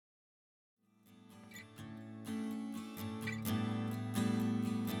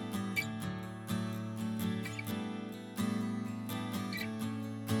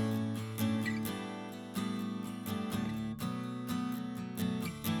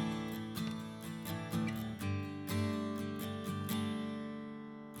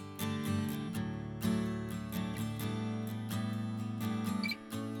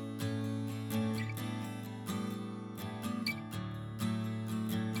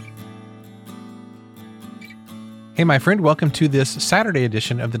Hey, my friend, welcome to this Saturday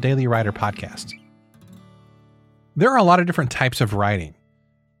edition of the Daily Writer Podcast. There are a lot of different types of writing.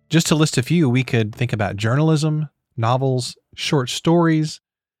 Just to list a few, we could think about journalism, novels, short stories,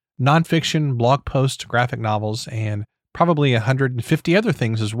 nonfiction, blog posts, graphic novels, and probably 150 other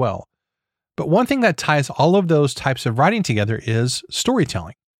things as well. But one thing that ties all of those types of writing together is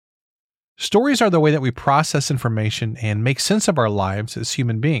storytelling. Stories are the way that we process information and make sense of our lives as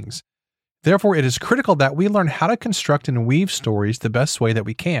human beings. Therefore, it is critical that we learn how to construct and weave stories the best way that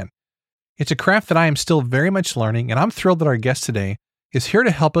we can. It's a craft that I am still very much learning, and I'm thrilled that our guest today is here to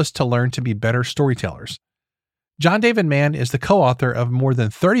help us to learn to be better storytellers. John David Mann is the co-author of more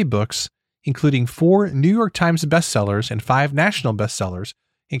than 30 books, including 4 New York Times bestsellers and 5 national bestsellers,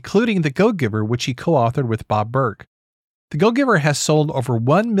 including The Go-Giver, which he co-authored with Bob Burg. The Go-Giver has sold over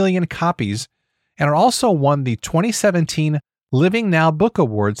 1 million copies and it also won the 2017 Living Now Book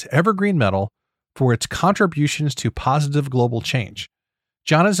Awards Evergreen Medal for its contributions to positive global change.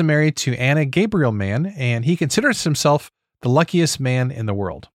 John is married to Anna Gabriel Mann, and he considers himself the luckiest man in the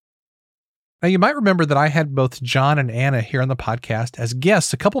world. Now, you might remember that I had both John and Anna here on the podcast as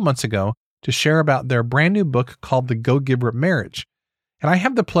guests a couple months ago to share about their brand new book called The Go-Giver Marriage. And I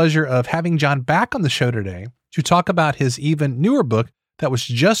have the pleasure of having John back on the show today to talk about his even newer book that was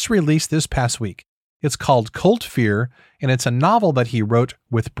just released this past week. It's called Cold Fear, and it's a novel that he wrote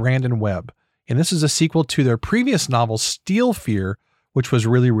with Brandon Webb. And this is a sequel to their previous novel, Steel Fear, which was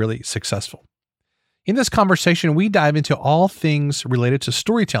really, really successful. In this conversation, we dive into all things related to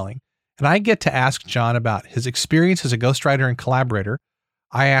storytelling, and I get to ask John about his experience as a ghostwriter and collaborator.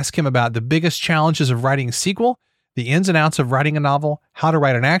 I ask him about the biggest challenges of writing a sequel, the ins and outs of writing a novel, how to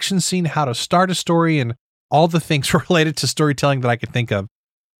write an action scene, how to start a story, and all the things related to storytelling that I could think of.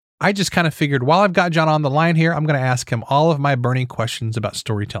 I just kind of figured while I've got John on the line here, I'm going to ask him all of my burning questions about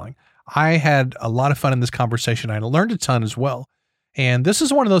storytelling. I had a lot of fun in this conversation. I learned a ton as well. And this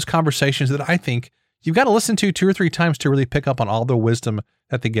is one of those conversations that I think you've got to listen to 2 or 3 times to really pick up on all the wisdom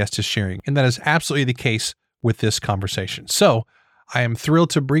that the guest is sharing. And that is absolutely the case with this conversation. So I am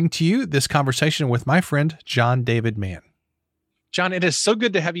thrilled to bring to you this conversation with my friend, John David Mann. John, it is so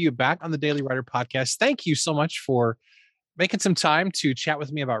good to have you back on the Daily Writer Podcast. Thank you so much for making some time to chat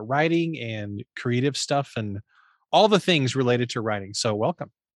with me about writing and creative stuff and all the things related to writing. So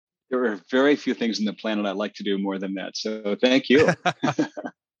welcome. There are very few things on the planet I'd like to do more than that. So thank you.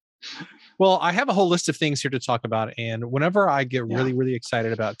 Well, I have a whole list of things here to talk about. And whenever I get really, really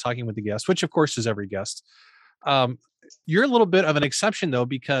excited about talking with the guest, which of course is every guest, you're a little bit of an exception though,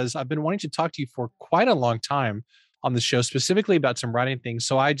 because I've been wanting to talk to you for quite a long time on the show, specifically about some writing things.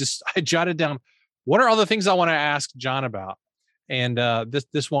 So I jotted down, what are all the things I want to ask John about? And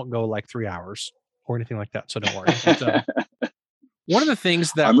this won't go like 3 hours or anything like that. So don't worry. But, one of the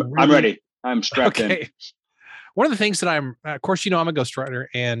things that I'm ready. I'm strapped in. One of the things that of course, I'm a ghostwriter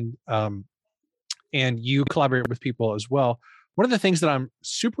and you collaborate with people as well. One of the things that I'm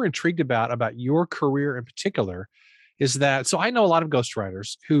super intrigued about your career in particular is that, so I know a lot of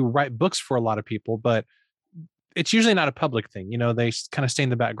ghostwriters who write books for a lot of people, but it's usually not a public thing. They kind of stay in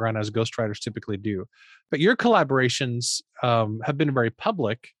the background as ghostwriters typically do. But your collaborations have been very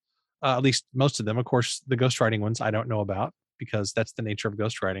public, at least most of them. Of course, the ghostwriting ones I don't know about because that's the nature of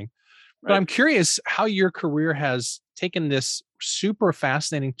ghostwriting. Right. But I'm curious how your career has taken this super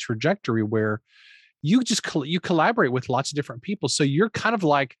fascinating trajectory where you collaborate with lots of different people. So you're kind of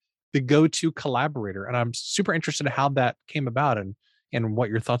like the go-to collaborator. And I'm super interested in how that came about and what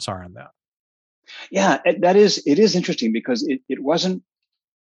your thoughts are on that. Yeah, it is interesting because it wasn't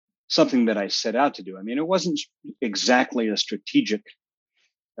something that I set out to do. I mean, it wasn't exactly a strategic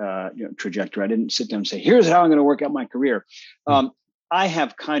trajectory. I didn't sit down and say, here's how I'm going to work out my career. I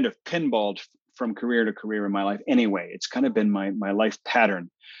have kind of pinballed from career to career in my life anyway. It's kind of been my life pattern.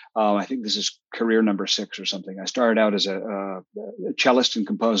 I think this is career number 6 or something. I started out as a cellist and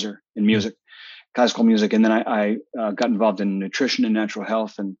composer in music, classical music. And then I got involved in nutrition and natural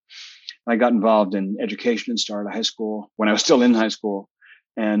health. And I got involved in education and started high school when I was still in high school.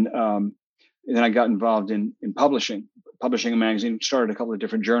 And then I got involved in publishing a magazine, started a couple of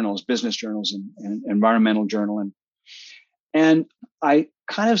different journals, business journals and environmental journal. And I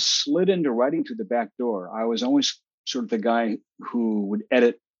kind of slid into writing through the back door. I was always sort of the guy who would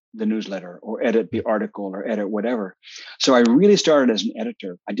edit the newsletter or edit the article or edit whatever. So I really started as an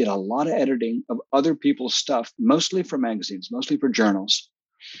editor. I did a lot of editing of other people's stuff, mostly for magazines, mostly for journals.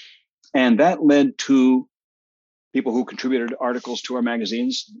 And that led to people who contributed articles to our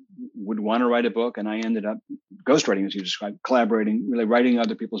magazines would want to write a book. And I ended up ghostwriting, as you described, collaborating, really writing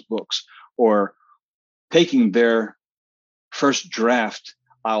other people's books or taking their first draft,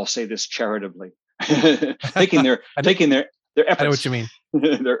 I'll say this charitably, taking their I know, taking their I know what efforts, you mean.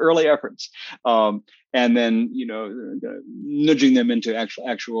 their early efforts, and then nudging them into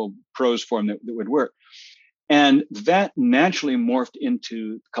actual prose form that would work. And that naturally morphed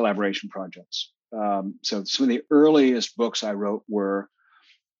into collaboration projects. So some of the earliest books I wrote were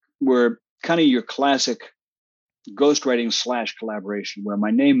kind of your classic ghostwriting / collaboration, where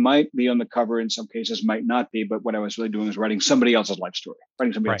my name might be on the cover in some cases, might not be, but what I was really doing was writing somebody else's life story,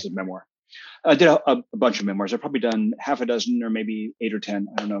 writing somebody Right. else's memoir. I did a bunch of memoirs. I've probably done half a dozen or maybe 8 or 10,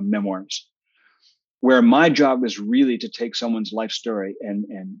 I don't know, memoirs, where my job is really to take someone's life story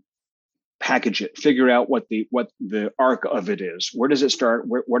and package it, figure out what the arc of it is. Where does it start?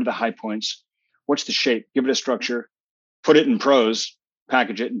 What are the high points? What's the shape? Give it a structure, put it in prose,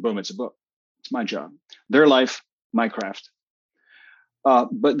 package it, and boom, it's a book. It's my job. Their life, my craft.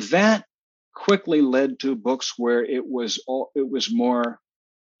 But that quickly led to books where it was more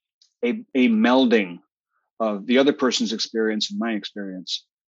a melding of the other person's experience and my experience.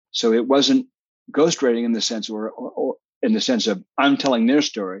 So it wasn't ghostwriting in the sense or in the sense of I'm telling their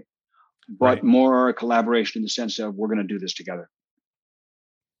story, but Right. more a collaboration in the sense of we're going to do this together.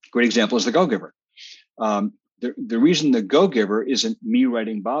 Great example is The Go-Giver. The reason The Go-Giver isn't me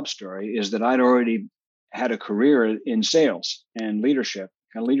writing Bob's story is that I'd already had a career in sales and leadership.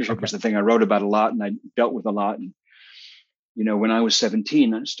 And leadership Okay. was the thing I wrote about a lot and I dealt with a lot. And, when I was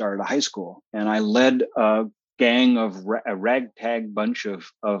 17, I started a high school and I led a gang of a ragtag bunch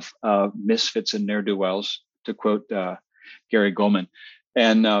of misfits and ne'er-do-wells, to quote Gary Goldman,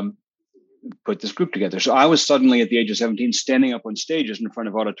 and put this group together. So I was suddenly at the age of 17 standing up on stages in front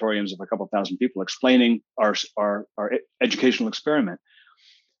of auditoriums of a couple thousand people explaining our educational experiment.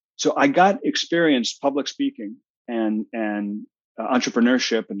 So I got experience public speaking and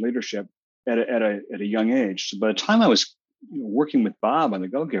entrepreneurship and leadership at a young age. So by the time I was working with Bob on The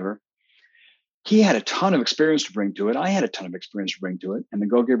Go-Giver, he had a ton of experience to bring to it. I had a ton of experience to bring to it. And The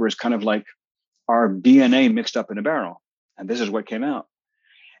Go-Giver is kind of like our DNA mixed up in a barrel. And this is what came out.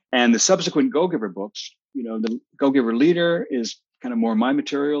 And the subsequent Go-Giver books, the Go-Giver Leader is kind of more my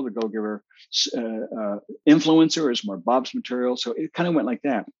material. The Go-Giver Influencer is more Bob's material. So it kind of went like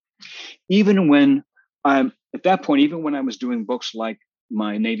that. Even when I'm at that point, even when I was doing books like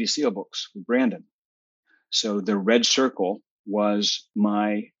my Navy SEAL books with Brandon. So The Red Circle was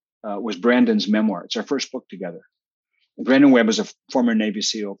was Brandon's memoir. It's our first book together. Brandon Webb is a former Navy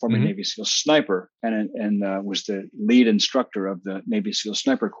SEAL, Navy SEAL sniper, and was the lead instructor of the Navy SEAL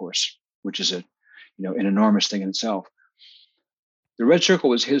sniper course, which is an enormous thing in itself. The Red Circle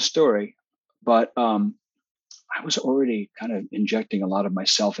was his story, but I was already kind of injecting a lot of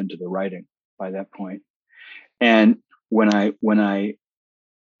myself into the writing by that point. And when I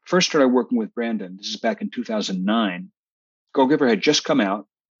first started working with Brandon, this is back in 2009, Go-Giver had just come out.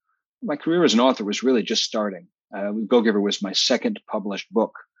 My career as an author was really just starting. Go-Giver was my second published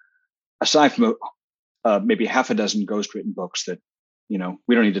book, aside from maybe half a dozen ghostwritten books that, we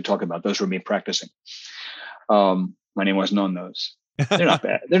don't need to talk about. Those were me practicing. My name wasn't on those. They're not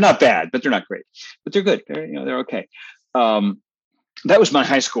bad. They're not bad, but they're not great. But they're good. They're okay. That was my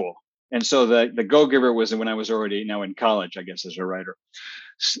high school. And so the Go-Giver was when I was already now in college, I guess, as a writer,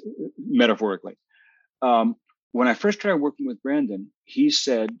 metaphorically. When I first started working with Brandon, he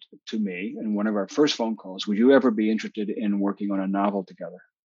said to me in one of our first phone calls, would you ever be interested in working on a novel together?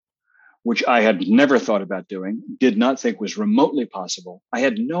 Which I had never thought about doing, did not think was remotely possible. I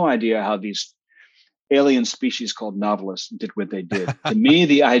had no idea how these alien species called novelists did what they did. To me,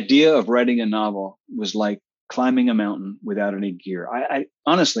 the idea of writing a novel was like climbing a mountain without any gear. I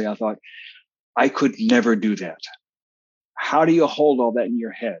honestly, I thought I could never do that. How do you hold all that in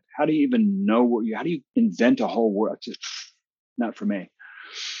your head? How do you even know how do you invent a whole world? It's just not for me.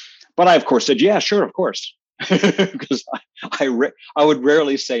 But I, of course, said, yeah, sure, of course. Because I would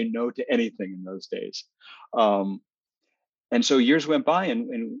rarely say no to anything in those days. And so years went by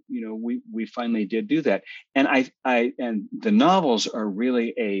and we finally did do that. And and the novels are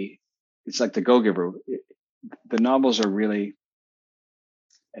really it's like The Go-Giver. The novels are really,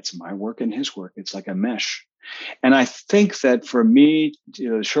 it's my work and his work. It's like a mesh. And I think that for me,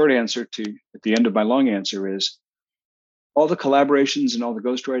 the short answer at the end of my long answer is all the collaborations and all the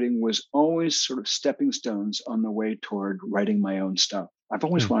ghostwriting was always sort of stepping stones on the way toward writing my own stuff. I've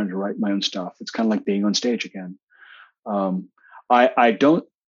always wanted to write my own stuff. It's kind of like being on stage again. I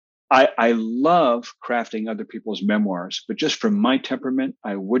love crafting other people's memoirs, but just from my temperament,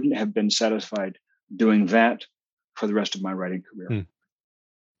 I wouldn't have been satisfied doing that for the rest of my writing career.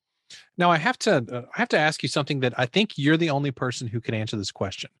 Now I have to ask you something that I think you're the only person who can answer this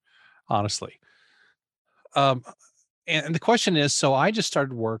question, honestly. And the question is, so I just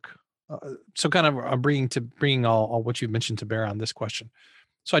started work So kind of bringing all what you've mentioned to bear on this question.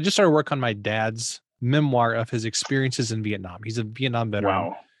 So I just started work on my dad's memoir of his experiences in Vietnam. He's a Vietnam veteran.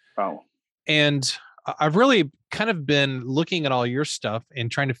 Wow. Wow. And I've really kind of been looking at all your stuff and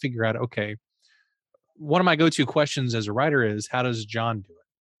trying to figure out, okay, one of my go-to questions as a writer is, how does John do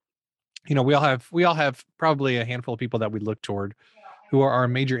it? We all have probably a handful of people that we look toward who are our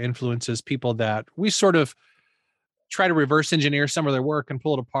major influences, people that we sort of try to reverse engineer some of their work and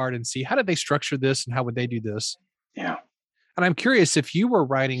pull it apart and see how did they structure this and how would they do this. Yeah. And I'm curious, if you were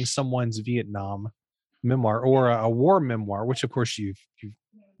writing someone's Vietnam memoir or a war memoir, which of course you've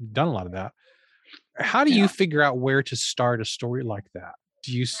done a lot of that, how do you Yeah. figure out where to start a story like that?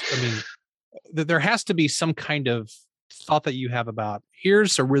 I mean, there has to be some kind of thought that you have about,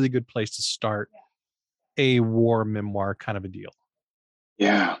 here's a really good place to start a war memoir kind of a deal.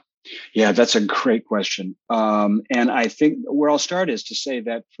 Yeah. Yeah. That's a great question. And I think where I'll start is to say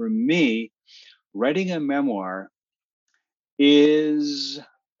that for me, writing a memoir is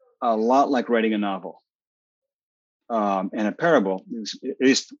a lot like writing a novel. And a parable, at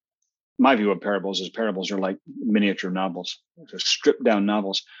least my view of parables are like miniature novels, they're stripped down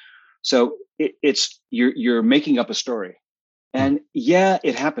novels. So it's you're making up a story, Hmm. and yeah,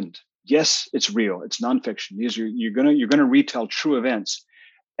 it happened. Yes, it's real. It's nonfiction. These are you're gonna retell true events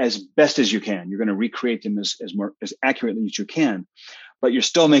as best as you can. You're gonna recreate them as accurately as you can, but you're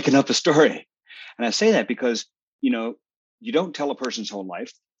still making up a story. And I say that because you know you don't tell a person's whole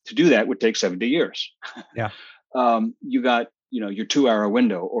life. To do that would take 70 years. Yeah. You got your 2 hour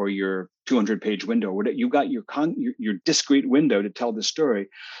window or your 200-page window, or whatever. You got your discrete window to tell the story.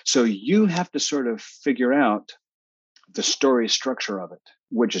 So you have to sort of figure out the story structure of it,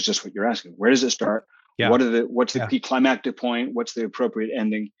 which is just what you're asking. Where does it start? Yeah. What's the Yeah. key climactic point? What's the appropriate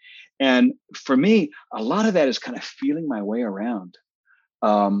ending? And for me, a lot of that is kind of feeling my way around.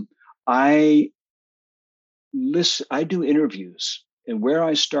 Um, I I do interviews, and where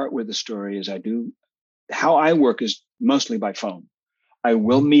I start with the story is how I work is mostly by phone. I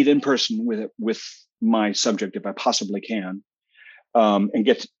will Mhm. meet in person with my subject if I possibly can, and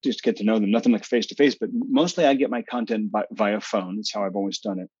just get to know them. Nothing like face to face, but mostly I get my content via phone. It's how I've always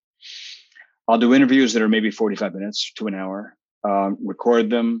done it. I'll do interviews that are maybe 45 minutes to an hour, record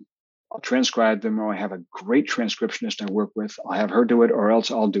them. I'll transcribe them, or I have a great transcriptionist I work with. I'll have her do it, or else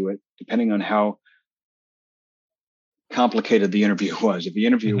I'll do it, depending on how complicated the interview was. If the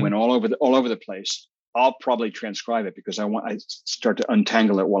interview Mhm. went all over the place, I'll probably transcribe it because I start to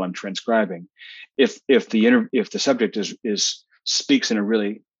untangle it while I'm transcribing. If the subject is speaks in a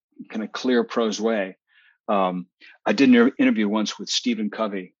really kind of clear prose way, I did an interview once with Stephen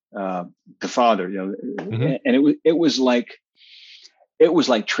Covey, the father, Mhm. and it was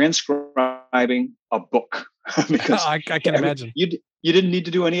like transcribing a book because I can imagine. you didn't need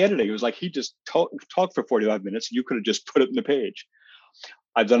to do any editing. It was like he just talked for 45 minutes and you could have just put it in the page.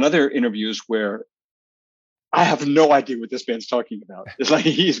 I've done other interviews where I have no idea what this man's talking about. It's like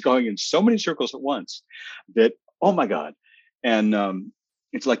he's going in so many circles at once that, oh my God. And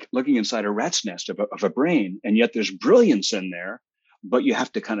it's like looking inside a rat's nest of a brain. And yet there's brilliance in there, but you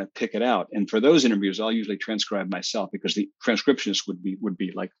have to kind of pick it out. And for those interviews, I'll usually transcribe myself because the transcriptionist would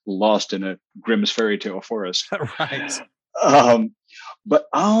be like lost in a Grimm's fairy tale forest. Right. Um, but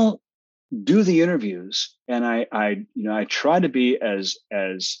I'll do the interviews, and I try to be as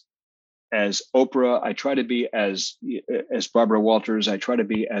Oprah. I try to be as Barbara Walters. I try to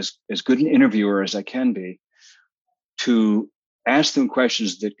be as good an interviewer as I can be to ask them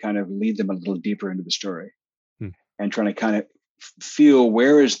questions that kind of lead them a little deeper into the story, Hmm. and trying to kind of feel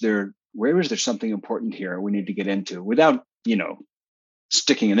where is there something important here we need to get into without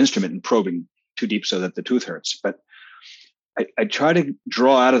sticking an instrument and probing too deep so that the tooth hurts. But I try to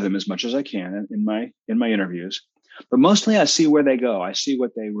draw out of them as much as I can in my interviews, but mostly I see where they go. I see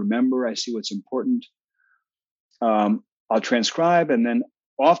what they remember. I see what's important. I'll transcribe, and then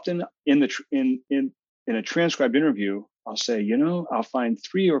often in a transcribed interview, I'll say, I'll find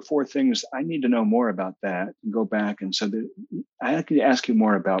 3 or 4 things I need to know more about that, and go back, and so that I can ask you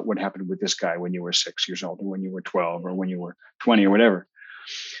more about what happened with this guy when you were 6 years old, or when you were 12, or when you were 20, or whatever.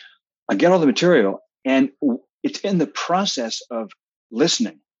 I get all the material, and it's in the process of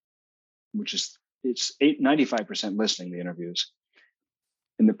listening, which is it's 95% listening, the interviews.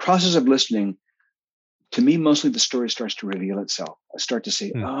 In the process of listening, to me, mostly the story starts to reveal itself. I start to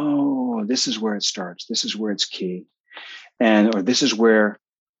see, Hmm. oh, this is where it starts. This is where it's key. Or this is where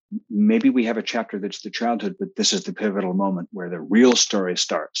maybe we have a chapter that's the childhood, but this is the pivotal moment where the real story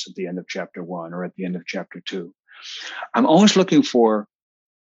starts at the end of chapter 1 or at the end of chapter 2. I'm always looking for,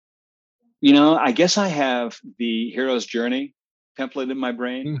 I guess I have the hero's journey template in my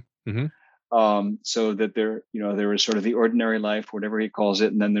brain. Mm-hmm. So that there is sort of the ordinary life, whatever he calls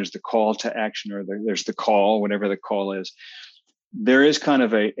it, and then there's the call to action, or there's the call, whatever the call is. There is kind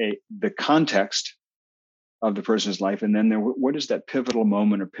of the context of the person's life, and then what is that pivotal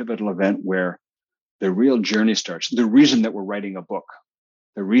moment or pivotal event where the real journey starts? The reason that we're writing a book,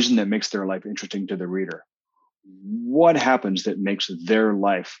 the reason that makes their life interesting to the reader. What happens that makes their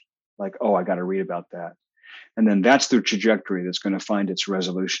life like, oh, I got to read about that? And then that's the trajectory that's going to find its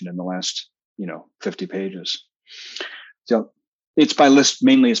resolution in the last 50 pages. So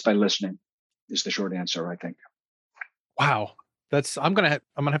mainly it's by listening is the short answer, I think. Wow. I'm gonna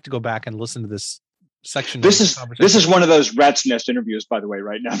have to go back and listen to this section This of the is conversation. one of those rat's nest interviews, by the way,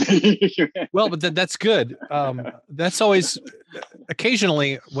 right now. Well, but that's good. That's always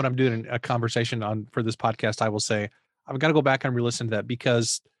occasionally when I'm doing a conversation for this podcast, I will say I've got to go back and re-listen to that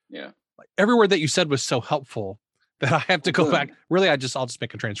because every word that you said was so helpful that I have to go back. Really, I'll just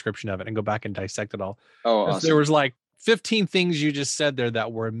make a transcription of it and go back and dissect it all. Oh, awesome. There was like 15 things you just said there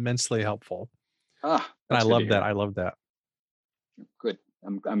that were immensely helpful. And I love that. I love that. Good.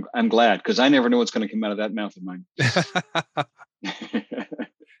 I'm glad, because I never know what's going to come out of that mouth of mine.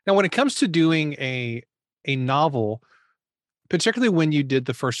 Now, when it comes to doing a novel, particularly when you did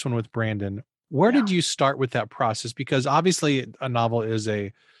the first one with Brandon, where did you start with that process? Because obviously a novel is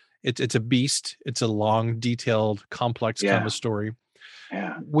it's a beast. It's a long, detailed, complex kind of a story.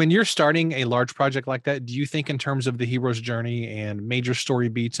 Yeah. When you're starting a large project like that, do you think in terms of the hero's journey and major story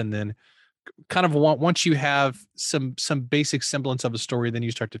beats, and then kind of once you have some basic semblance of a story, then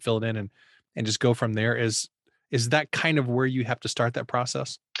you start to fill it in and just go from there? Is that kind of where you have to start that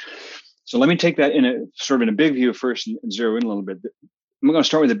process? So let me take that in a big view first and zero in a little bit. I'm going to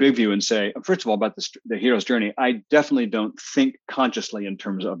start with the big view and say, first of all, about the hero's journey, I definitely don't think consciously in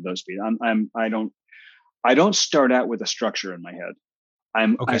terms of those beats. I don't start out with a structure in my head.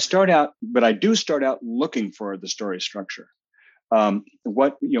 I start out, but I do start out looking for the story structure.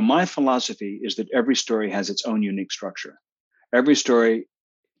 My philosophy is that every story has its own unique structure. Every story,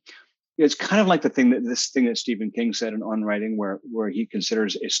 it's kind of like this thing that Stephen King said in On Writing, where he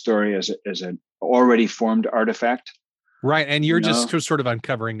considers a story as an already formed artifact. Right, and you're just sort of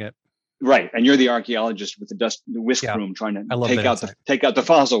uncovering it. Right, and you're the archaeologist with the whisk broom trying to take out the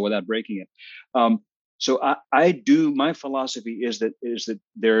fossil without breaking it. So my philosophy is that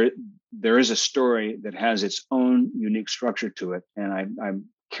there is a story that has its own unique structure to it, and I'm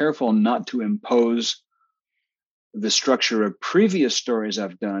careful not to impose the structure of previous stories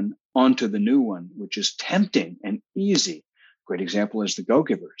I've done onto the new one, which is tempting and easy. Great example is the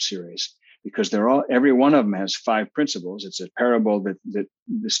Go-Giver series, because every one of them has 5 principles. It's a parable that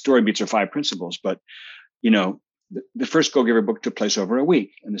the story beats are 5 principles, but the first Go-Giver book took place over a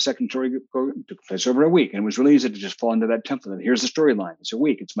week, and the second story took place over a week. And it was really easy to just fall into that template. And here's the storyline. It's a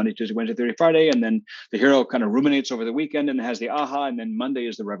week. It's Monday, Tuesday, Wednesday, Thursday, Friday. And then the hero kind of ruminates over the weekend and has the aha. And then Monday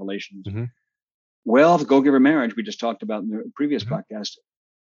is the revelations. Mm-hmm. Well, the Go-Giver marriage we just talked about in the previous podcast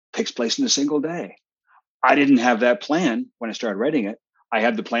takes place in a single day. I didn't have that plan when I started writing it. I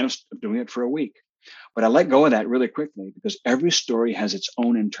had the plan of doing it for a week. But I let go of that really quickly because every story has its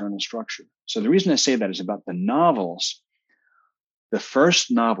own internal structure. So the reason I say that is about the novels. The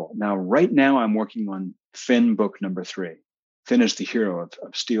first novel. Now, right now, I'm working on Finn book number 3. Finn is the hero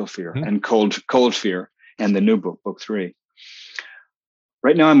of Steel Fear and Cold Fear, and the new book 3.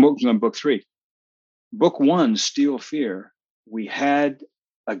 Right now, I'm working on book 3. Book 1, Steel Fear, we had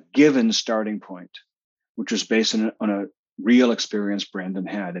a given starting point, which was based on a real experience Brandon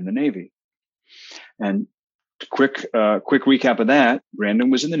had in the Navy. And quick recap of that, Brandon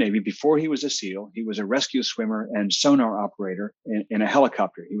was in the Navy. Before he was a SEAL, he was a rescue swimmer and sonar operator in a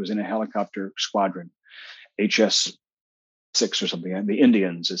helicopter. He was in a helicopter squadron, HS-6 or something. The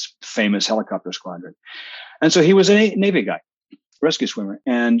Indians, this famous helicopter squadron. And so he was a Navy guy, rescue swimmer.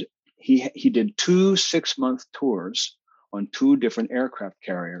 And he did 2 6-month tours on 2 different aircraft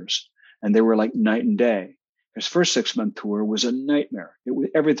carriers. And they were like night and day. His first 6-month tour was a nightmare.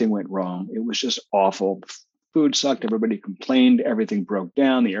 Everything went wrong. It was just awful. Food sucked. Everybody complained. Everything broke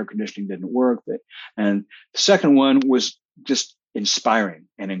down. The air conditioning didn't work. And the second one was just inspiring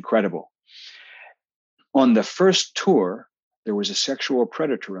and incredible. On the first tour, there was a sexual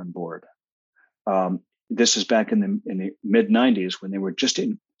predator on board. This is back in the mid 90s when they were just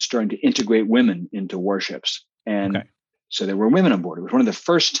starting to integrate women into warships. And so there were women on board. It was one of the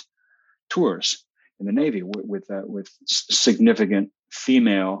first tours in the Navy with significant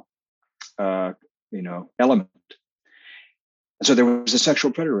female, element. And so there was a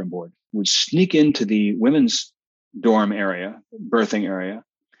sexual predator on board who would sneak into the women's dorm area, berthing area,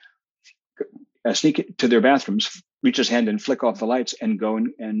 sneak to their bathrooms, reach his hand and flick off the lights and go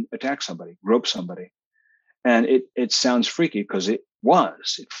and attack somebody, grope somebody. And it sounds freaky because it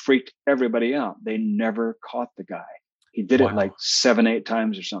freaked everybody out. They never caught the guy. He did it like Wow. 7, 8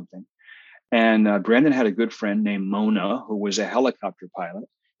 times or something. And Brandon had a good friend named Mona, who was a helicopter pilot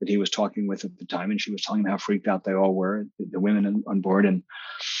that he was talking with at the time. And she was telling him how freaked out they all were, the women on board. And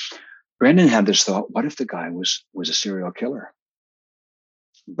Brandon had this thought, what if the guy was a serial killer?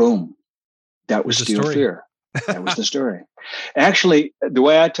 Boom. That was There's a Steel story. Fear. That was the story. Actually, the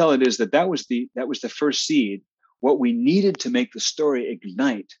way I tell it is that was the first seed. What we needed to make the story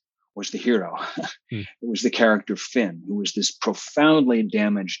ignite was the hero. Hmm. It was the character Finn, who was this profoundly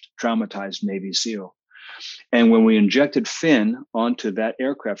damaged, traumatized Navy SEAL. And when we injected Finn onto that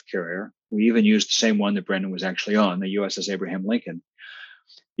aircraft carrier, we even used the same one that Brendan was actually on, the USS Abraham Lincoln.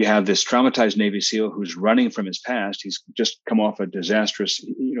 You have this traumatized Navy SEAL who's running from his past. He's just come off a disastrous,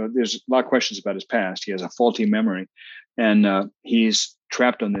 there's a lot of questions about his past. He has a faulty memory. And he's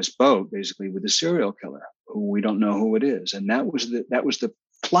trapped on this boat, basically, with a serial killer who we don't know who it is. And that was the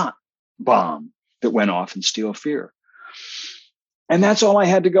plot bomb that went off in Steel Fear. And that's all I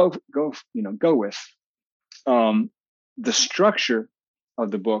had to go with. The structure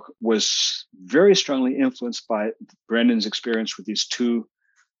of the book was very strongly influenced by Brandon's experience with these 2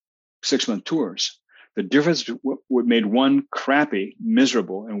 6-month tours. The difference, what made one crappy,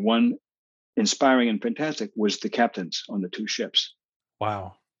 miserable, and one inspiring and fantastic, was the captains on the 2 ships.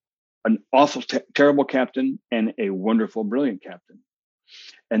 Wow. An awful, terrible captain and a wonderful, brilliant captain.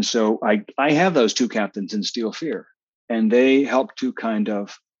 And so I have those 2 captains in Steel Fear, and they help to kind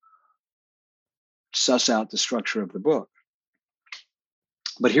of suss out the structure of the book.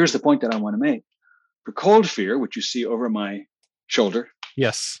 But here's the point that I want to make. For Cold Fear, which you see over my shoulder.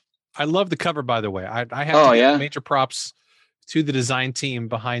 Yes. I love the cover, by the way. I have to give major props to the design team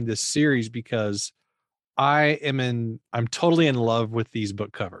behind this series because I'm totally in love with these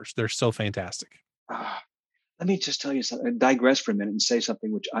book covers. They're so fantastic. Let me just tell you something, I digress for a minute and say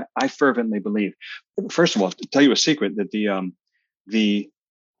something which I fervently believe. First of all, to tell you a secret, that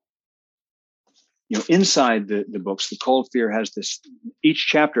inside the books, the Cold Fear has this, each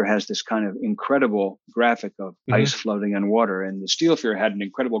chapter has this kind of incredible graphic of ice floating on water. And the Steel Fear had an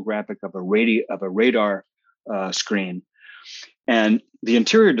incredible graphic of a radar screen. And the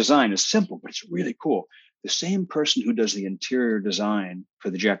interior design is simple, but it's really cool. The same person who does the interior design for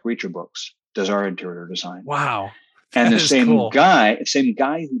the Jack Reacher books does our interior design. Wow. And the same guy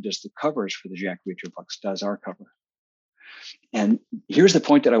who does the covers for the Jack Reacher books does our cover. And here's the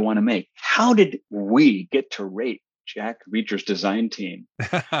point that I want to make. How did we get to rate Jack Reacher's design team?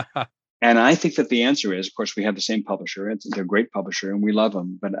 And I think that the answer is, of course, we have the same publisher. They're a great publisher and we love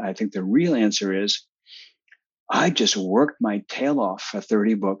them. But I think the real answer is, I just worked my tail off for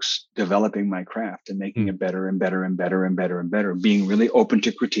 30 books, developing my craft and making it better and better and better and better and better, being really open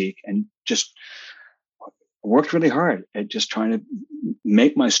to critique, and just worked really hard at just trying to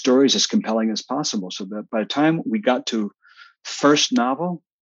make my stories as compelling as possible. So that by the time we got to first novel,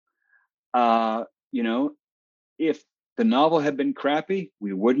 if the novel had been crappy,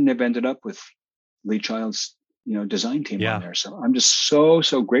 we wouldn't have ended up with Lee Child's design team on there. So I'm just so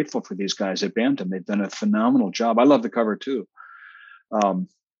grateful for these guys at Bantam. They've done a phenomenal job. I love the cover too.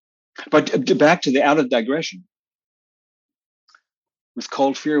 But back to the out of digression. With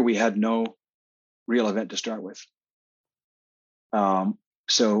Cold Fear, we had no real event to start with.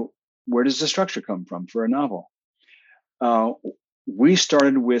 So where does the structure come from for a novel? We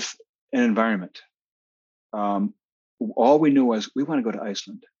started with an environment. All we knew was we want to go to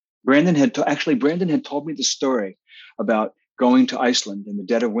Iceland. Brandon had told me the story about going to Iceland in the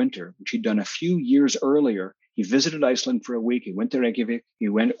dead of winter, which he'd done a few years earlier. He visited Iceland for a week. He went to Reykjavik. He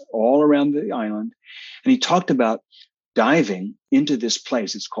went all around the island, and he talked about diving into this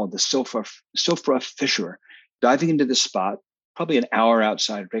place. It's called the Silfra Fissure. Diving into this spot, probably an hour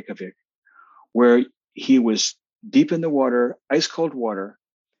outside Reykjavik, where he was deep in the water, ice cold water,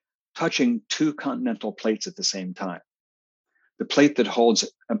 touching 2 continental plates at the same time. The plate that holds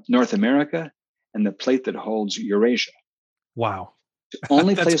North America and the plate that holds Eurasia. Wow.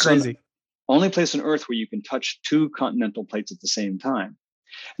 Only That's crazy. Only place on Earth where you can touch 2 continental plates at the same time.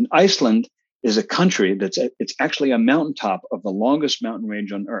 And Iceland is a country it's actually a mountaintop of the longest mountain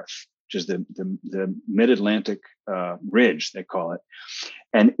range on Earth, which is the Mid-Atlantic Ridge, they call it.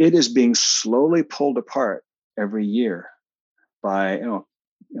 And it is being slowly pulled apart every year by,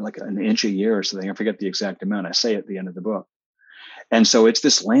 like an inch a year or something. I forget the exact amount. I say at the end of the book. And so it's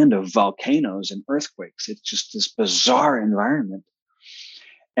this land of volcanoes and earthquakes. It's just this bizarre environment.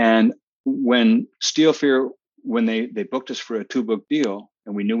 And when Steel Fear, when they booked us for a 2-book deal,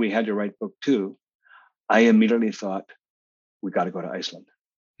 and we knew we had to write book 2, I immediately thought, we got to go to Iceland.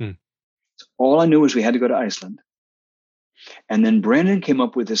 Hmm. So all I knew was we had to go to Iceland. And then Brandon came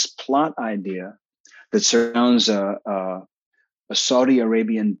up with this plot idea that surrounds a Saudi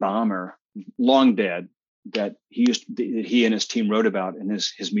Arabian bomber, long dead, that he and his team wrote about in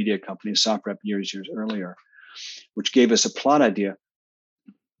his media company, Soprep, years earlier, which gave us a plot idea.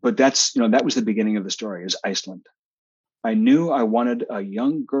 But that was the beginning of the story, is Iceland. I knew I wanted a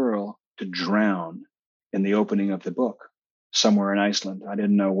young girl to drown in the opening of the book somewhere in Iceland. I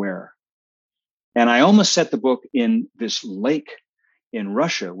didn't know where. And I almost set the book in this lake in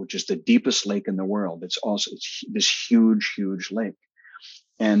Russia, which is the deepest lake in the world. It's this huge, huge lake.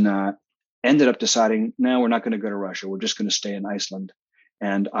 And ended up deciding, no, we're not going to go to Russia. We're just going to stay in Iceland.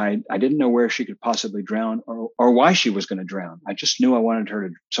 And I didn't know where she could possibly drown or why she was going to drown. I just knew I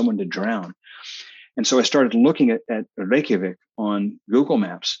wanted someone to drown. And so I started looking at Reykjavik on Google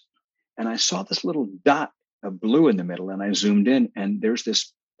Maps, and I saw this little dot of blue in the middle, and I zoomed in, and there's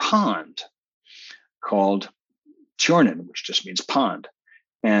this pond called Tjörnin, which just means pond.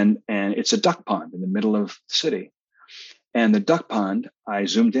 And it's a duck pond in the middle of the city. And the duck pond, I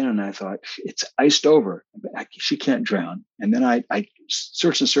zoomed in and I thought, it's iced over. She can't drown. And then I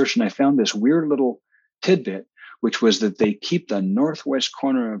searched and searched, and I found this weird little tidbit, which was that they keep the northwest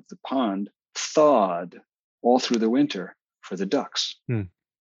corner of the pond thawed all through the winter for the ducks. Hmm.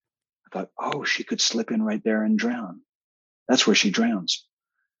 I thought, oh, she could slip in right there and drown. That's where she drowns.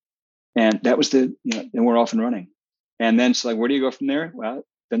 And that was then we're off and running. And then it's like, where do you go from there? Well,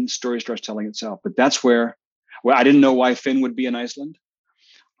 then the story starts telling itself. But that's where, I didn't know why Finn would be in Iceland.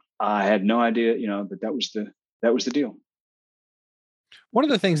 I had no idea, that that was the deal. One of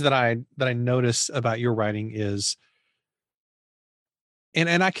the things that I notice about your writing is,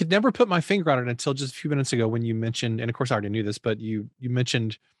 and I could never put my finger on it until just a few minutes ago when you mentioned, and of course I already knew this, but you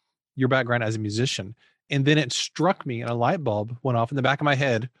mentioned your background as a musician. And then it struck me, and a light bulb went off in the back of my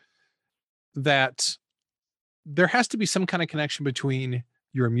head, that there has to be some kind of connection between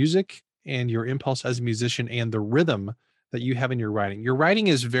your music and your impulse as a musician and the rhythm that you have in your writing. Your writing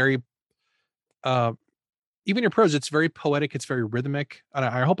is very, uh, even your prose, it's very poetic, it's very rhythmic. And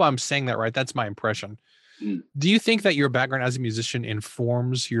I hope I'm saying that right. That's my impression. Mm. Do you think that your background as a musician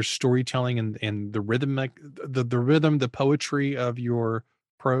informs your storytelling and the rhythmic, the rhythm, the poetry of your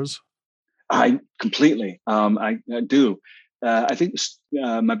prose? I completely, I do. I think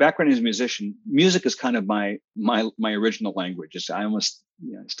my background as a musician, music is kind of my original language. I almost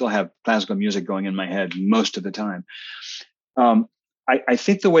still have classical music going in my head most of the time. I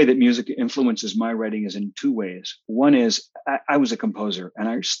think the way that music influences my writing is in two ways. One is I was a composer and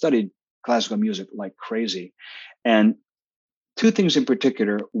I studied classical music like crazy. And two things in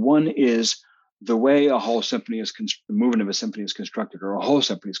particular. One is the way a whole symphony is, the movement of a symphony is constructed, or a whole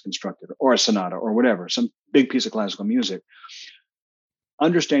symphony is constructed, or a sonata, or whatever, some big piece of classical music.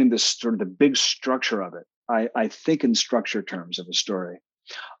 Understanding this sort of the big structure of it, I think in structure terms of a story,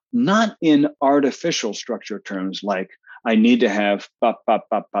 not in artificial structure terms like I need to have bop, bop,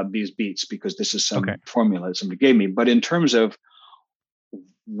 bop, bop, these beats because this is some formula that somebody gave me, but in terms of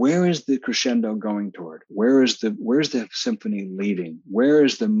where is the crescendo going toward? Where's the symphony leading? Where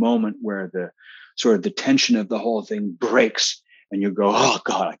is the moment where the sort of the tension of the whole thing breaks and you go, oh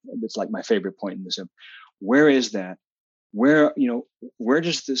God, it's like my favorite point in this. Where is that? Where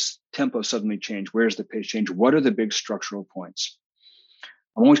does this tempo suddenly change? Where's the pace change? What are the big structural points?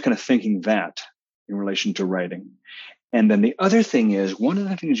 I'm always kind of thinking that in relation to writing. And then the other thing is, one of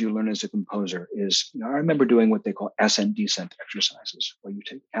the things you learn as a composer is, I remember doing what they call ascent descent exercises, where you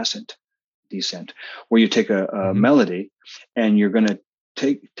take ascent descent, where you take a melody and you're going to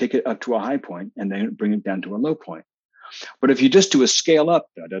take it up to a high point and then bring it down to a low point. But if you just do a scale up,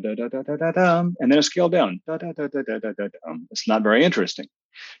 da, da, da, da, da, da, da, da, and then a scale down, da, da, da, da, da, da, da, it's not very interesting.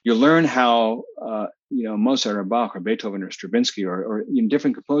 You learn how Mozart or Bach or Beethoven or Stravinsky or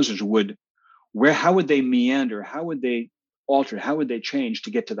different composers how would they meander? How would they alter? How would they change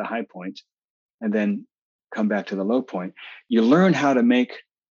to get to the high point and then come back to the low point? You learn how to make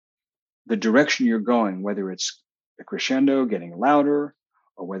the direction you're going, whether it's a crescendo getting louder,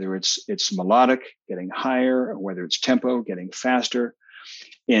 or whether it's melodic getting higher, or whether it's tempo getting faster.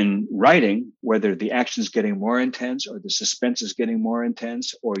 In writing, whether the action is getting more intense or the suspense is getting more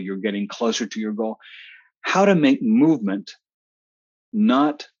intense or you're getting closer to your goal, how to make movement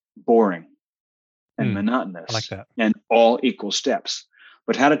not boring and monotonous, I like that. and all equal steps,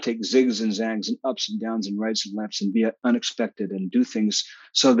 but how to take zigs and zags and ups and downs and rights and lefts and be unexpected and do things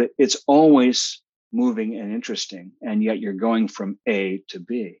so that it's always moving and interesting, and yet you're going from A to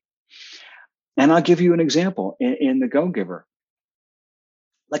B. And I'll give you an example in The Go-Giver.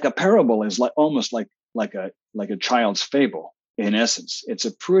 Like a parable is almost like like a child's fable. In essence, it's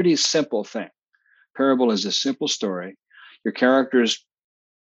a pretty simple thing. Parable is a simple story. Your characters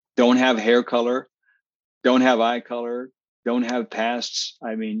don't have hair color, don't have eye color, don't have pasts.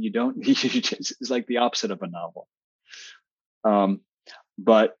 I mean, you don't. It's like the opposite of a novel.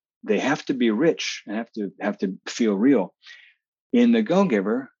 But they have to be rich and have to feel real. In The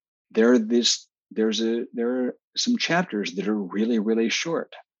Go-Giver, there are some chapters that are really, really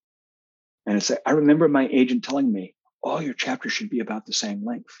short. And it's like, I remember my agent telling me, all your chapters should be about the same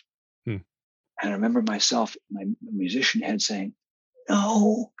length. Hmm. And I remember myself, my musician head saying,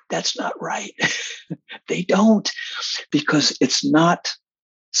 no, that's not right. They don't, because it's not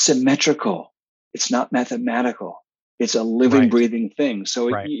symmetrical. It's not mathematical. It's a living, breathing thing.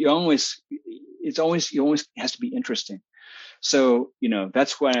 So you always has to be interesting. So,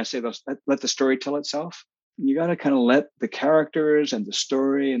 that's why I say let the story tell itself. You got to kind of let the characters and the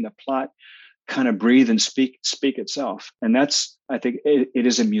story and the plot kind of breathe and speak itself. And that's, I think it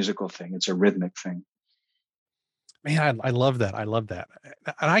is a musical thing. It's a rhythmic thing. Man, I love that. I love that.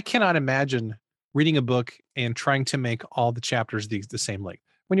 And I cannot imagine reading a book and trying to make all the chapters the same length.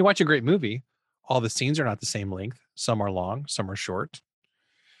 When you watch a great movie, all the scenes are not the same length. Some are long, some are short.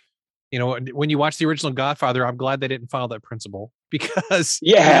 When you watch the original Godfather, I'm glad they didn't follow that principle because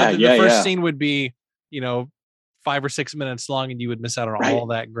the first scene would be, 5 or 6 minutes long and you would miss out on all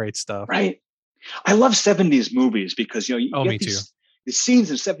that great stuff. Right. I love 70s movies because, you get these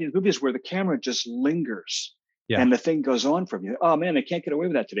scenes in 70s movies where the camera just lingers and the thing goes on from you. Oh man, I can't get away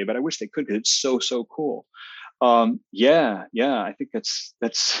with that today, but I wish they could because it's so cool. I think that's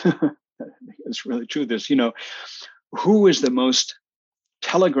that's really true. There's, who is the most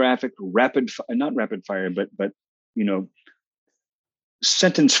telegraphic, not rapid fire, but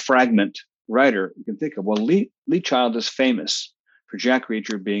sentence fragment writer you can think of? Well, Lee Child is famous for Jack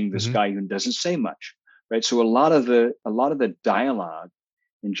Reacher being this guy who doesn't say much, right? So a lot of the dialogue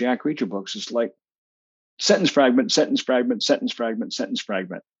in Jack Reacher books is like sentence fragment, sentence fragment, sentence fragment, sentence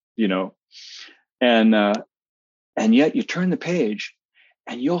fragment, and yet you turn the page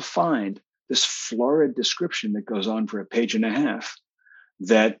and you'll find this florid description that goes on for a page and a half.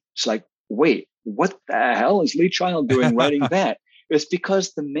 That it's like, wait, what the hell is Lee Child doing writing that? It's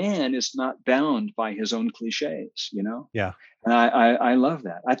because the man is not bound by his own cliches, Yeah. And I love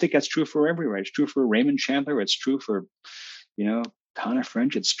that. I think that's true for everywhere. It's true for Raymond Chandler. It's true for, Tana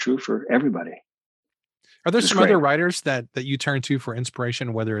French. It's true for everybody. Are there some other writers that you turn to for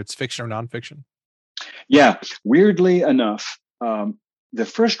inspiration, whether it's fiction or nonfiction? Yeah. Weirdly enough, the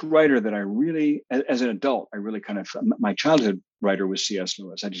first writer that I really, as an adult, I really my childhood writer was C.S.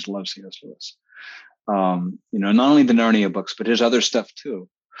 Lewis. I just love C.S. Lewis. Not only the Narnia books, but his other stuff too.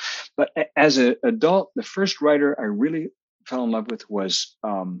 But as an adult, the first writer I really fell in love with was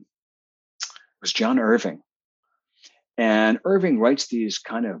John Irving. And Irving writes these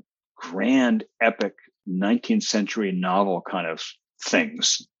kind of grand, epic 19th century novel kind of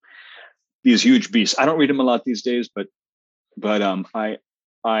things. These huge beasts. I don't read them a lot these days, but I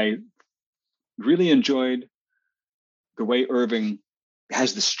really enjoyed the way Irving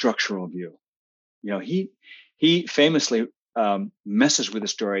has the structural view. He famously messes with the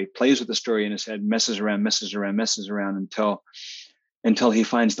story, plays with the story in his head, messes around until he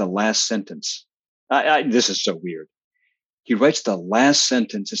finds the last sentence. This is so weird. He writes the last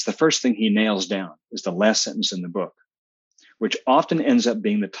sentence. It's the first thing he nails down is the last sentence in the book, which often ends up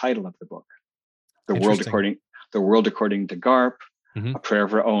being the title of the book. The World According to Garp, A Prayer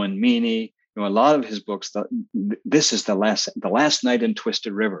for Owen Meany. A lot of his books, this is the last night in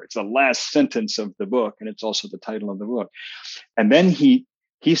Twisted River. It's the last sentence of the book, and it's also the title of the book. And then he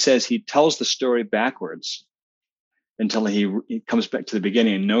says he tells the story backwards until he comes back to the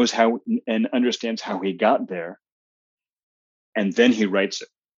beginning and knows how and understands how he got there, and then he writes it,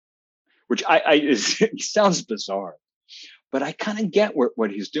 which it sounds bizarre, but I kind of get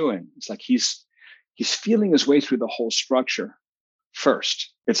what he's doing. It's like he's feeling his way through the whole structure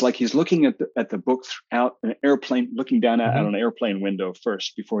first. It's like he's looking at the book out an airplane, looking down out an airplane window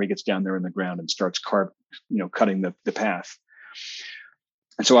first before he gets down there in the ground and starts cutting the path.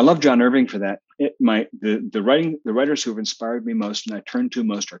 And so I love John Irving for that. The writers who have inspired me most and I turn to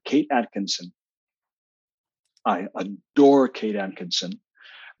most are Kate Atkinson. I adore Kate Atkinson.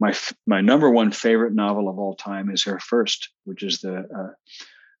 My number one favorite novel of all time is her first, which is the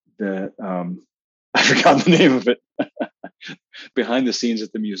I forgot the name of it. Behind the Scenes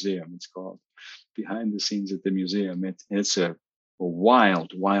at the Museum. It's called Behind the Scenes at the Museum. It's a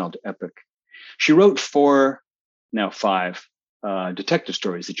wild epic. She wrote 5 detective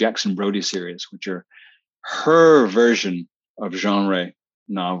stories, the Jackson Brodie series, which are her version of genre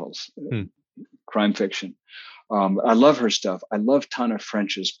novels. crime fiction. I love her stuff. I love Tana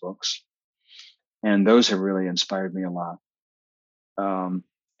French's books, and those have really inspired me a lot.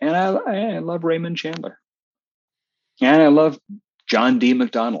 And I love Raymond Chandler, and I love John D.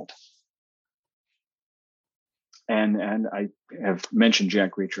 MacDonald. And I have mentioned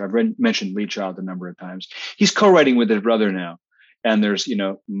Jack Reacher. I've mentioned Lee Child a number of times. He's co-writing with his brother now, and there's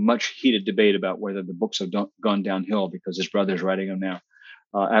much heated debate about whether the books have gone downhill because his brother's writing them now.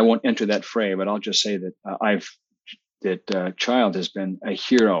 I won't enter that fray, but I'll just say that Child has been a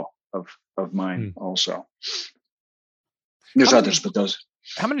hero of mine also. There's others, but those.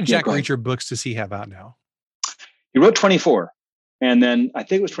 How many Jack Reacher books does he have out now? He wrote 24. And then I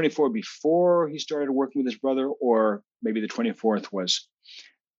think it was 24 before he started working with his brother, or maybe the 24th was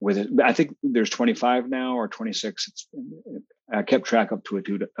with it. I think there's 25 now or 26. I kept track up to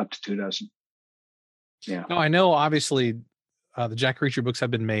 2 dozen. Yeah. No, I know. Obviously, the Jack Reacher books have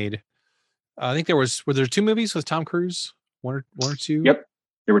been made. I think were there 2 movies with Tom Cruise? One or two? Yep,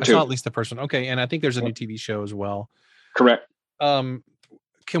 there were 2. I saw at least the first one. Okay, and I think there's a new TV show as well. Correct.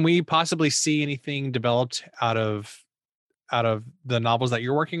 Can we possibly see anything developed out of the novels that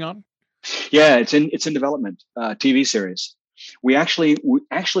you're working on? Yeah, it's in development. TV series. We actually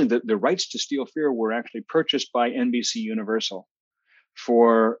the rights to Steel Fear were actually purchased by NBC Universal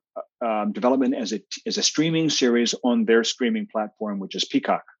for development as a streaming series on their streaming platform, which is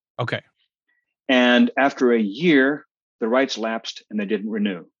Peacock. Okay. And after a year, the rights lapsed and they didn't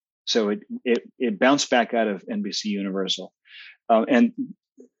renew. So it bounced back out of NBC Universal. And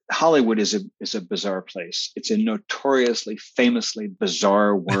Hollywood is a bizarre place. It's a notoriously, famously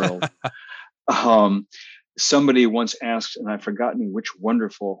bizarre world. Somebody once asked, and I've forgotten which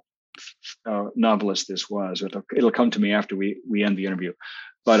wonderful novelist this was. It'll come to me after we end the interview.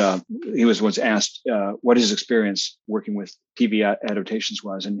 But he was once asked what his experience working with TV adaptations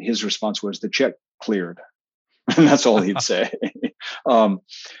was, and his response was, "The check cleared," and that's all he'd say.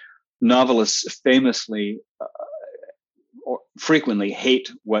 Novelists famously or frequently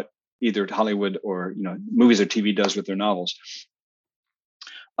hate what either Hollywood or movies or TV does with their novels.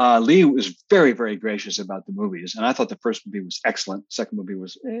 Lee was very, very gracious about the movies, and I thought the first movie was excellent. The second movie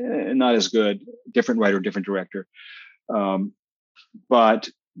was not as good. Different writer, different director, but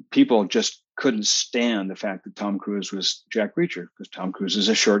people just couldn't stand the fact that Tom Cruise was Jack Reacher, because Tom Cruise is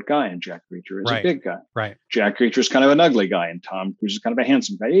a short guy and Jack Reacher is a big guy. Right. Jack Reacher is kind of an ugly guy and Tom Cruise is kind of a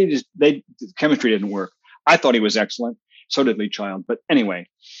handsome guy. The chemistry didn't work. I thought he was excellent. So did Lee Child. But anyway,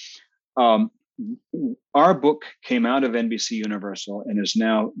 our book came out of NBC Universal and is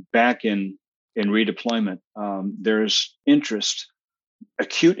now back in redeployment. There's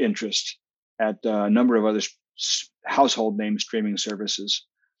acute interest at a number of other household name streaming services.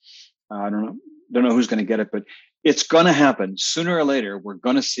 I don't know who's going to get it, but it's going to happen sooner or later. We're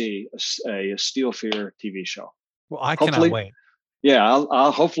going to see a Steel Fear TV show. Well, I cannot wait. Yeah,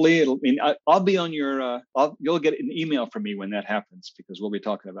 I'll hopefully I'll be on your. You'll get an email from me when that happens because we'll be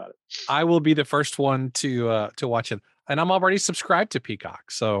talking about it. I will be the first one to watch it, and I'm already subscribed to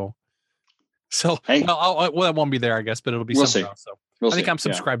Peacock. So hey. Well, it won't be there, I guess, but it'll be somewhere else. So I think I'm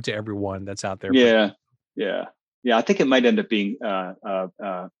subscribed to everyone that's out there. Yeah. I think it might end up being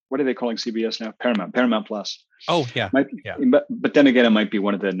what are they calling CBS now? Paramount Plus. Oh yeah, yeah. But then again, it might be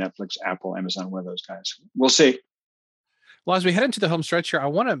one of the Netflix, Apple, Amazon, one of those guys. We'll see. Well, as we head into the home stretch here, I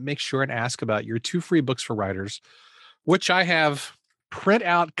want to make sure and ask about your 2 free books for writers, which I have print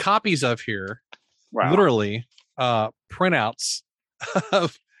out copies of here. Wow. Literally printouts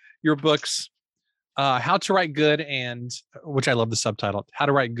of your books, How to Write Good, and which I love the subtitle, How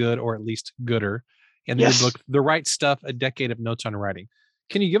to Write Good, or at least Gooder. And then your book, The Right Stuff, A Decade of Notes on Writing.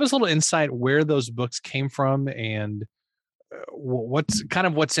 Can you give us a little insight where those books came from and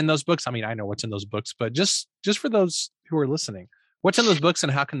what's in those books? I mean, I know what's in those books, but just for those who are listening, what's in those books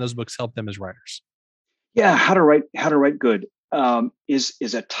and how can those books help them as writers? Yeah, How to Write Good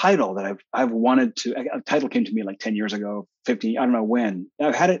is a title that I've wanted to. A title came to me like 10 years ago, 15. I don't know when.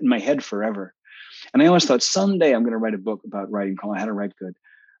 I've had it in my head forever, and I always thought someday I'm going to write a book about writing called How to Write Good.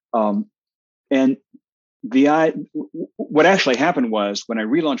 And what actually happened was when I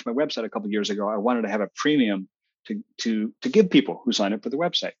relaunched my website a couple of years ago, I wanted to have a premium to give people who signed up for the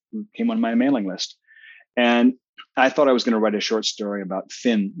website, who came on my mailing list. And I thought I was going to write a short story about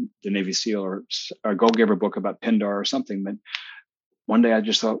Finn, the Navy SEAL, or a Go-Giver book about Pindar or something. But one day I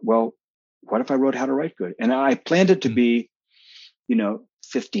just thought, well, what if I wrote How to Write Good? And I planned it to be,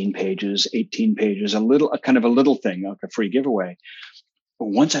 15 pages, 18 pages, a kind of a little thing, like a free giveaway. But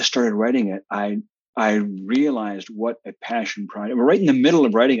once I started writing it, I realized what a passion project. Right in the middle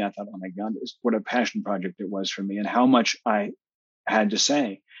of writing, I thought, oh my God, what a passion project it was for me and how much I had to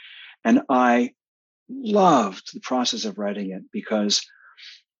say. And I loved the process of writing it because,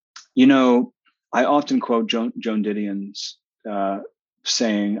 you know, I often quote Joan Didion's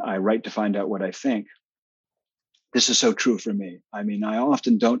saying, "I write to find out what I think." This is so true for me. I mean, I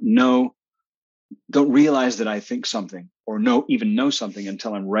often don't realize that I think something or even know something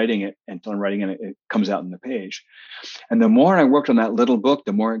until I'm writing it. Until I'm writing it, it comes out in the page. And the more I worked on that little book,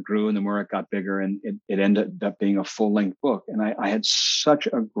 the more it grew and the more it got bigger, and it ended up being a full length book. And I had such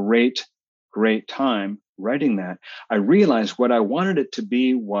a great time writing that. I realized what I wanted it to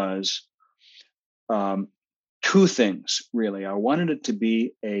be was um, two things, really. I wanted it to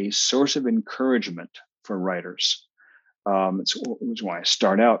be a source of encouragement for writers. It was why I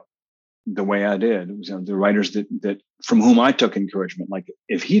start out the way I did. It was, the writers that from whom I took encouragement. Like,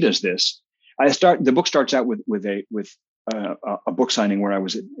 if he does this, the book starts out with a book signing where I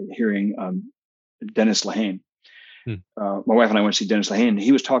was hearing Dennis Lehane. My wife and I went to see Dennis Lehane, and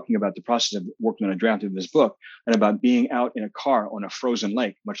he was talking about the process of working on a draft of his book and about being out in a car on a frozen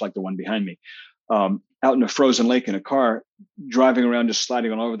lake, much like the one behind me, out in a frozen lake in a car, driving around, just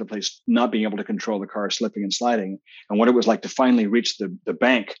sliding all over the place, not being able to control the car, slipping and sliding, and what it was like to finally reach the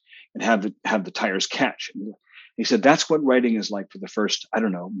bank and have the tires catch. And he said that's what writing is like for the first, I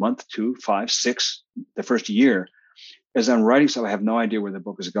don't know, month, 2, 5, 6, the first year. As I'm writing, so I have no idea where the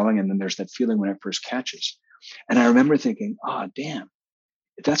book is going, and then there's that feeling when it first catches. And I remember thinking, oh, damn,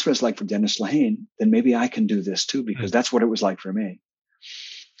 if that's what it's like for Dennis Lehane, then maybe I can do this too, because that's what it was like for me.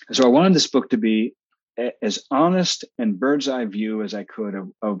 And so I wanted this book to be as honest and bird's eye view as I could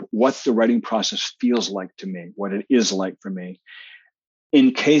of what the writing process feels like to me, what it is like for me,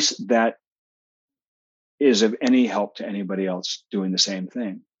 in case that is of any help to anybody else doing the same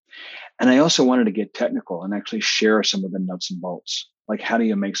thing. And I also wanted to get technical and actually share some of the nuts and bolts. Like, how do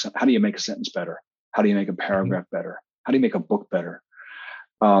you make a sentence better? How do you make a paragraph better? How do you make a book better?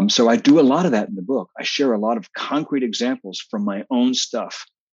 So I do a lot of that in the book. I share a lot of concrete examples from my own stuff.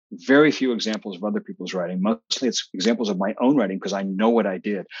 Very few examples of other people's writing. Mostly it's examples of my own writing because I know what I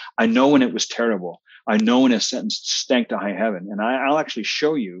did. I know when it was terrible. I know when a sentence stank to high heaven. And I'll actually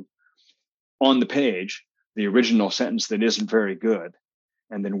show you on the page the original sentence that isn't very good,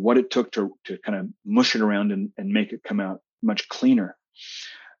 and then what it took to kind of mush it around and make it come out much cleaner.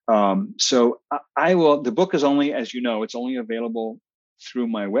 So I will, the book is only, as you know, it's only available through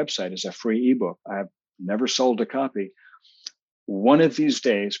my website as a free ebook. I've never sold a copy. One of these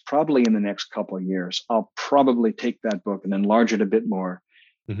days, probably in the next couple of years, I'll probably take that book and enlarge it a bit more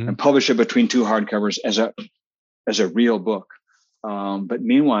and publish it between 2 hardcovers as a real book. But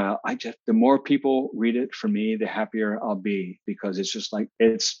meanwhile, the more people read it for me, the happier I'll be, because it's just like,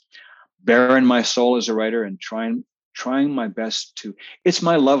 it's bearing my soul as a writer and trying my best to, it's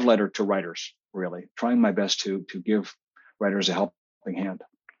my love letter to writers, really, trying my best to give writers a helping hand.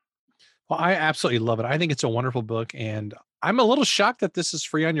 Well, I absolutely love it. I think it's a wonderful book, and I'm a little shocked that this is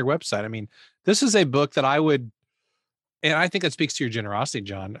free on your website. I mean, this is a book that I would, and I think that speaks to your generosity,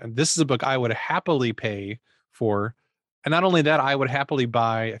 John. And this is a book I would happily pay for. And not only that, I would happily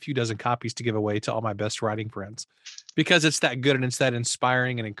buy a few dozen copies to give away to all my best writing friends, because it's that good and it's that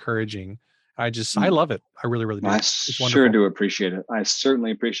inspiring and encouraging. I love it. I really, really do. I It's sure wonderful. do appreciate it. I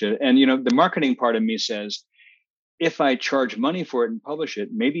certainly appreciate it. And, the marketing part of me says, if I charge money for it and publish it,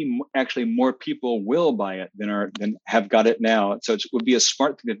 maybe actually more people will buy it than have got it now. So it would be a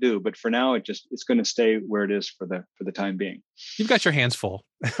smart thing to do. But for now, it's going to stay where it is for the time being. You've got your hands full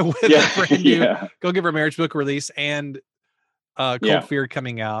with a brand new Go Give Her Marriage book release and Cold Fear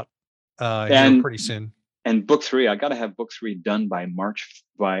coming out here pretty soon. And book 3, I got to have book 3 done by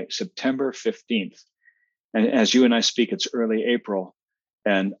September 15th. And as you and I speak, it's early April,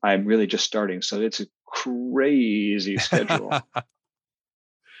 and I'm really just starting. So it's a crazy schedule.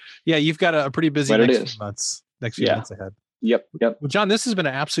 Yeah, you've got a pretty busy next few months ahead. Yep. Well, John, this has been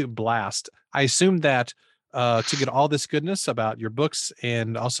an absolute blast. I assume that to get all this goodness about your books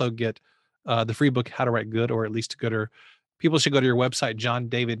and also get the free book, How to Write Good, or at least gooder, people should go to your website,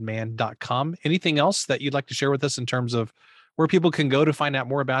 johndavidmann.com. Anything else that you'd like to share with us in terms of where people can go to find out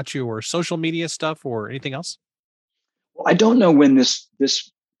more about you, or social media stuff, or anything else? Well, I don't know when this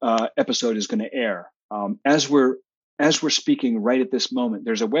episode is going to air. As we're speaking right at this moment,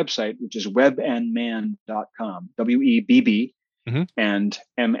 there's a website, which is webandmann.com, WEBB and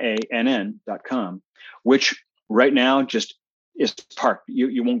MANN.com, which right now just is parked.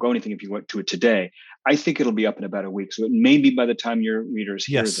 You won't go anything if you went to it today. I think it'll be up in about a week. So it may be by the time your readers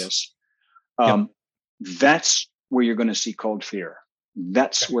hear this. That's where you're going to see Cold Fear.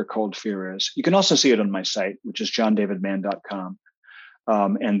 That's where Cold Fear is. You can also see it on my site, which is johndavidmann.com.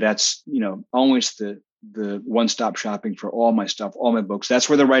 And that's, always the the one-stop shopping for all my stuff, all my books. That's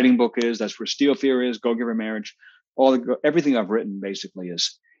where the writing book is. That's where Steel Fear is. Go Giver Marriage. Everything I've written basically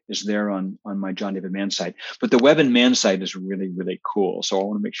is there on my John David Mann site. But the Web and Mann site is really, really cool. So I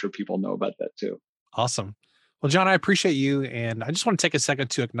want to make sure people know about that too. Awesome. Well, John, I appreciate you. And I just want to take a second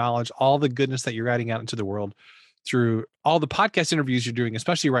to acknowledge all the goodness that you're writing out into the world through all the podcast interviews you're doing,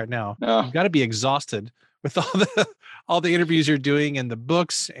 especially right now. You've got to be exhausted with all the interviews you're doing and the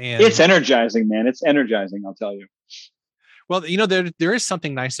books. And it's energizing, man. It's energizing, I'll tell you. Well, there is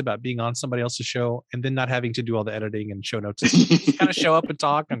something nice about being on somebody else's show and then not having to do all the editing and show notes. Just kind of show up and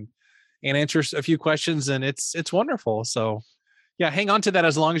talk and answer a few questions, and it's wonderful. So yeah, hang on to that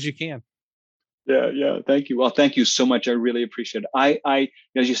as long as you can. Yeah. Thank you. Well, thank you so much. I really appreciate it. I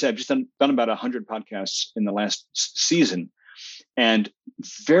as you said, I've just done about 100 podcasts in the last season, and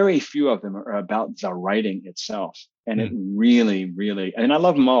very few of them are about the writing itself. And it really, really, and I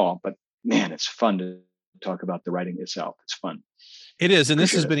love them all, but man, it's fun to talk about the writing itself. It's fun. It is. And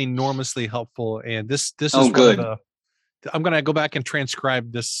this has been enormously helpful. And this is good. I'm going to go back and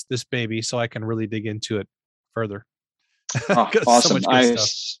transcribe this baby so I can really dig into it further. Awesome. I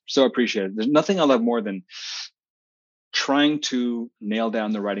so appreciate it. There's nothing I love more than trying to nail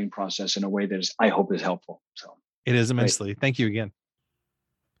down the writing process in a way that I hope is helpful. So it is immensely. Great. Thank you again.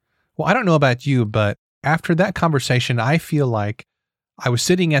 Well, I don't know about you, but after that conversation, I feel like I was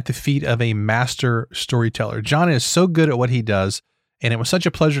sitting at the feet of a master storyteller. John is so good at what he does, and it was such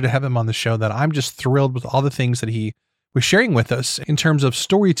a pleasure to have him on the show that I'm just thrilled with all the things that he was sharing with us in terms of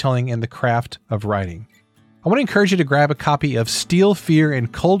storytelling and the craft of writing. I want to encourage you to grab a copy of Steel Fear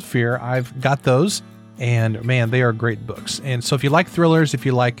and Cold Fear. I've got those, and man, they are great books. And so if you like thrillers, if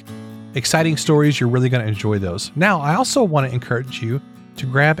you like exciting stories, you're really going to enjoy those. Now, I also want to encourage you to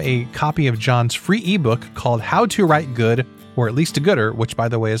grab a copy of John's free ebook called How to Write Good, or at least a Gooder, which by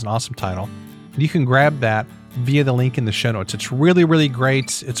the way is an awesome title. You can grab that via the link in the show notes. It's really, really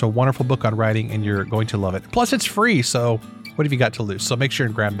great. It's a wonderful book on writing, and you're going to love it. Plus, it's free, so what have you got to lose? So make sure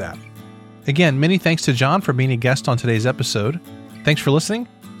and grab that. Again, many thanks to John for being a guest on today's episode. Thanks for listening,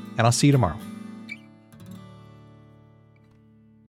 and I'll see you tomorrow.